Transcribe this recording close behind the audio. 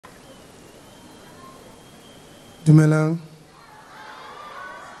Dumelang.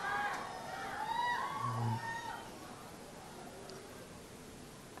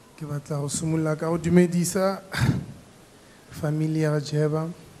 Ke batla go simolla ka go dumedisa family ya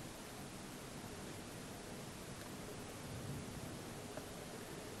Jeba.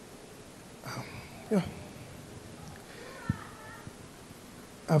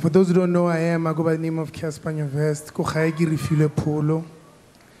 For those who don't know who I am, I go by the name of Cassper Nyovest. Ko gae ke refile polo.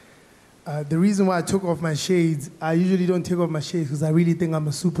 The reason why I took off my shades, I usually don't take off my shades because I really think I'm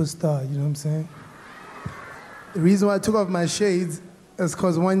a superstar, you know what I'm saying? The reason why I took off my shades is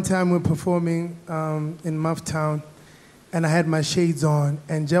because one time we were performing in Mufftown and I had my shades on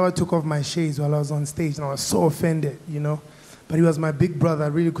and Jawa took off my shades while I was on stage and I was so offended, you know? But he was my big brother, I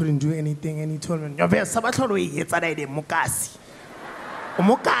really couldn't do anything and he told me, Nyovest, Mukasi.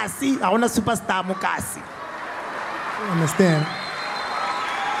 Mukasi, I want a superstar Mukasi. You understand?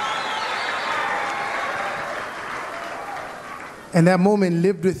 And that moment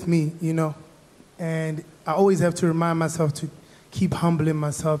lived with me, you know, and I always have to remind myself to keep humbling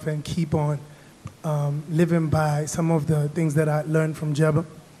myself and keep on living by some of the things that I learned from Jeba.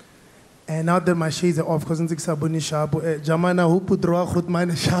 And now that my shades are off, because I'm Sabuni Shabu, Jamana Hupu Droa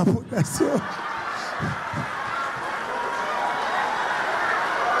Khutmane Shabu, that's all.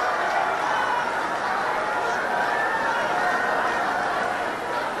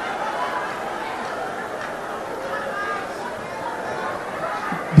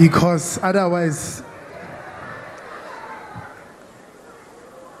 Because otherwise,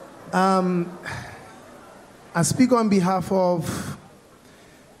 I speak on behalf of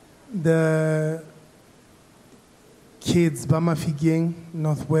the kids, Bamafigeng,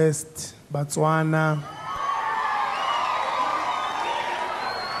 Northwest, Botswana.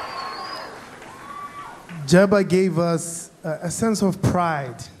 Jeba gave us a sense of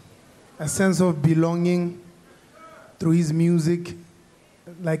pride, a sense of belonging through his music.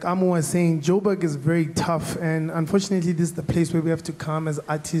 Like Amu was saying, Joburg is very tough, and unfortunately this is the place where we have to come as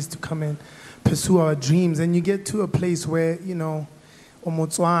artists to come and pursue our dreams. And you get to a place where, you know,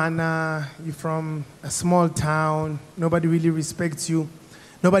 Omotswana, you're from a small town, nobody really respects you,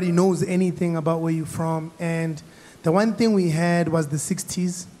 nobody knows anything about where you're from. And the one thing we had was the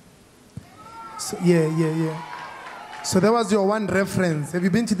 60s. So, yeah. So that was your one reference. Have you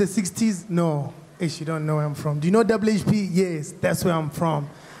been to the 60s? No. You don't know where I'm from. Do you know HHP? Yes, that's where I'm from.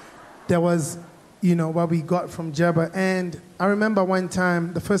 That was, you know, what we got from Jeba. And I remember one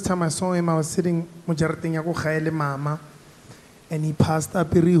time, the first time I saw him, I was sitting mama, and he passed up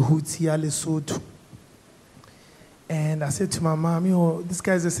Lesotho. And I said to my mom, yo, this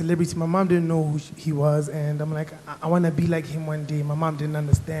guy's a celebrity. My mom didn't know who he was, and I'm like, I want to be like him one day. My mom didn't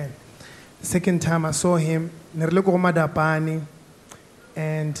understand. The second time I saw him,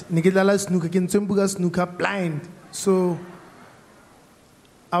 and Nikilala snooker blind. So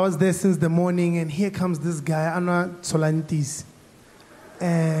I was there since the morning, and here comes this guy, Anna Solantis.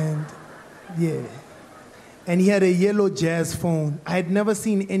 And yeah. And he had a yellow jazz phone. I had never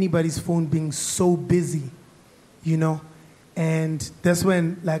seen anybody's phone being so busy, you know? And that's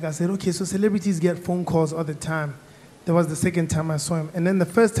when, like I said, okay, so celebrities get phone calls all the time. That was the second time I saw him. And then the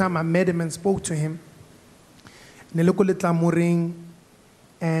first time I met him and spoke to him,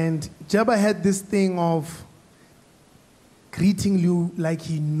 and Jeba had this thing of greeting you like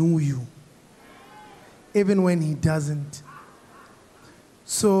he knew you, even when he doesn't.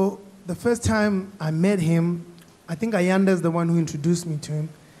 So the first time I met him, I think Ayanda is the one who introduced me to him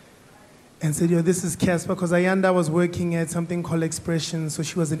and said, yo, this is Cassper, because Ayanda was working at something called Expression, so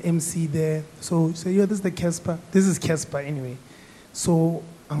she was an MC there. So she said, yo, this is the Cassper. This is Cassper anyway. So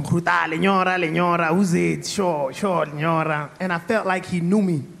Lenyora, who's it? Sure, Lenyora. And I felt like he knew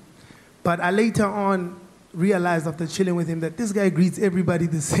me. But I later on realized after chilling with him that this guy greets everybody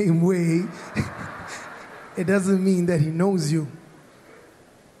the same way. It doesn't mean that he knows you.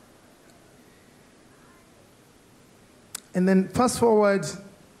 And then fast forward,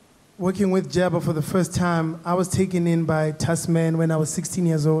 working with Jeba for the first time, I was taken in by Tasman when I was 16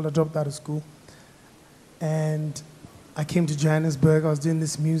 years old. I dropped out of school. And I came to Johannesburg, I was doing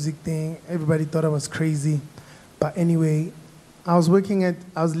this music thing. Everybody thought I was crazy. But anyway, I was living at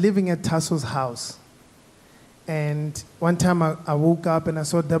Tasso's house. And one time I woke up and I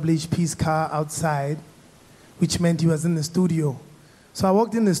saw HHP's car outside, which meant he was in the studio. So I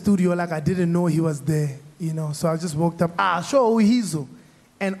walked in the studio like I didn't know he was there, you know. So I just walked up, sure, Uhizo.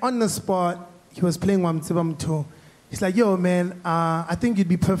 And on the spot, he was playing Wamtsibamto. He's like, yo, man, I think you'd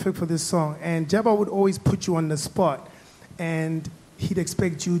be perfect for this song. And Jeba would always put you on the spot. And he'd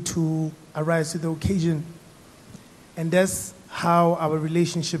expect you to arise to the occasion. And that's how our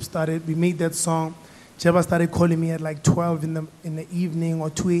relationship started. We made that song. Jeba started calling me at like 12 in the evening or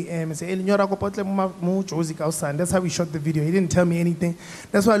 2 a.m. and say, that's how we shot the video. He didn't tell me anything.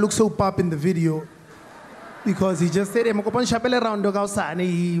 That's why I look so pop in the video. Because he just said,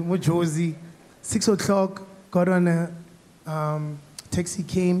 Josie. 6 o'clock, got on a taxi,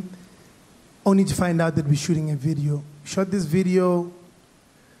 came, only to find out that we're shooting a video. Shot this video.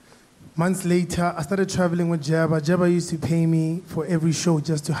 Months later, I started traveling with Jeba. Jeba used to pay me for every show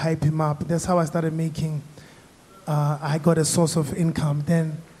just to hype him up. That's how I started making, I got a source of income.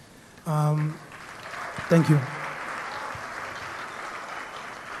 Then, thank you.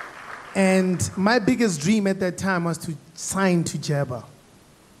 And my biggest dream at that time was to sign to Jeba,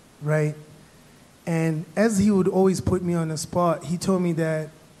 right? And as he would always put me on the spot, he told me that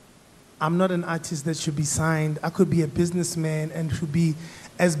I'm not an artist that should be signed. I could be a businessman and should be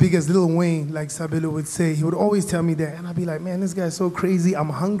as big as Lil Wayne, like Sabelo would say. He would always tell me that. And I'd be like, man, this guy's so crazy. I'm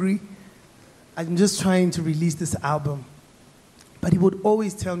hungry. I'm just trying to release this album. But he would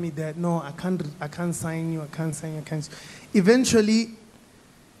always tell me that, no, I can't sign you, I can't sign you, I can't. Eventually,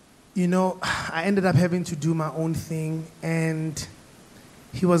 you know, I ended up having to do my own thing. And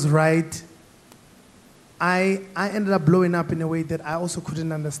he was right. I ended up blowing up in a way that I also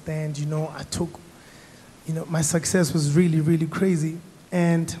couldn't understand. You know, my success was really, really crazy.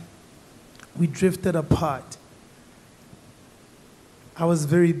 And we drifted apart. I was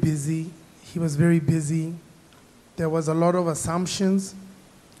very busy. He was very busy. There was a lot of assumptions.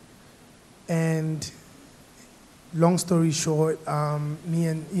 And long story short, me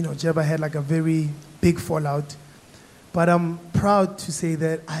and, Jeba had like a very big fallout. But I'm proud to say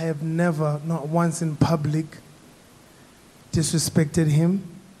that I have never, not once in public, disrespected him.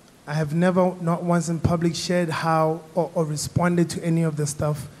 I have never, not once in public, shared how or responded to any of the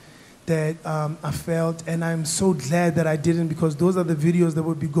stuff that I felt. And I'm so glad that I didn't, because those are the videos that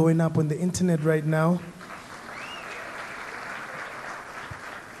would be going up on the internet right now.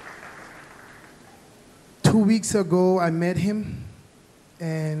 Two weeks ago, I met him,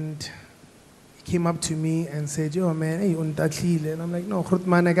 and he came up to me and said, yo, man, hey, untatlile. And I'm like, no,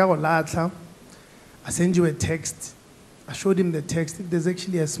 I send you a text. I showed him the text. There's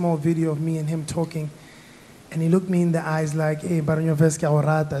actually a small video of me and him talking. And he looked me in the eyes like, hey, Nyovest ke a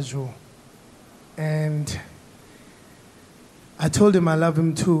rata jo. And I told him I love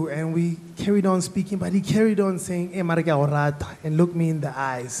him too. And we carried on speaking, but he carried on saying, hey, mara ke a rata, and looked me in the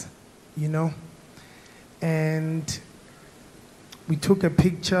eyes, you know? And we took a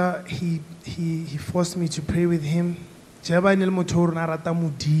picture. He forced me to pray with him.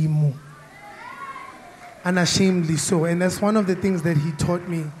 Unashamedly so. And that's one of the things that he taught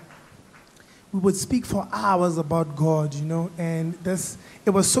me. We would speak for hours about God, you know, and it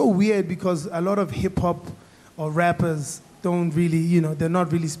was so weird because a lot of hip-hop or rappers don't really, they're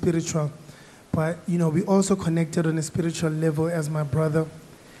not really spiritual. But, we also connected on a spiritual level as my brother.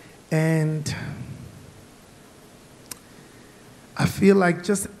 And I feel like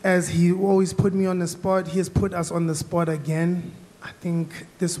just as he always put me on the spot, he has put us on the spot again. I think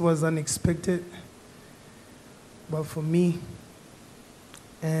this was unexpected. Well, for me.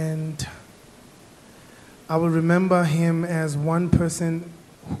 And I will remember him as one person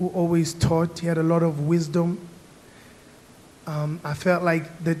who always taught. He had a lot of wisdom. I felt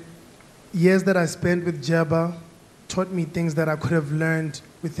like the years that I spent with Jeba taught me things that I could have learned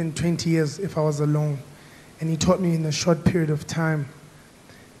within 20 years if I was alone. And he taught me in a short period of time.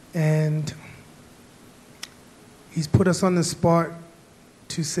 And he's put us on the spot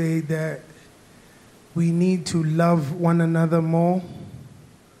to say that we need to love one another more.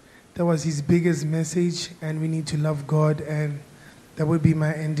 That was his biggest message, and we need to love God, and that would be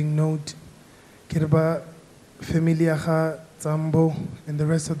my ending note. Kirba familia Zambo and the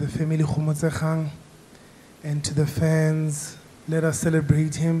rest of the family, and to the fans, let us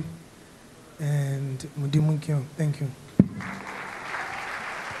celebrate him. And thank you.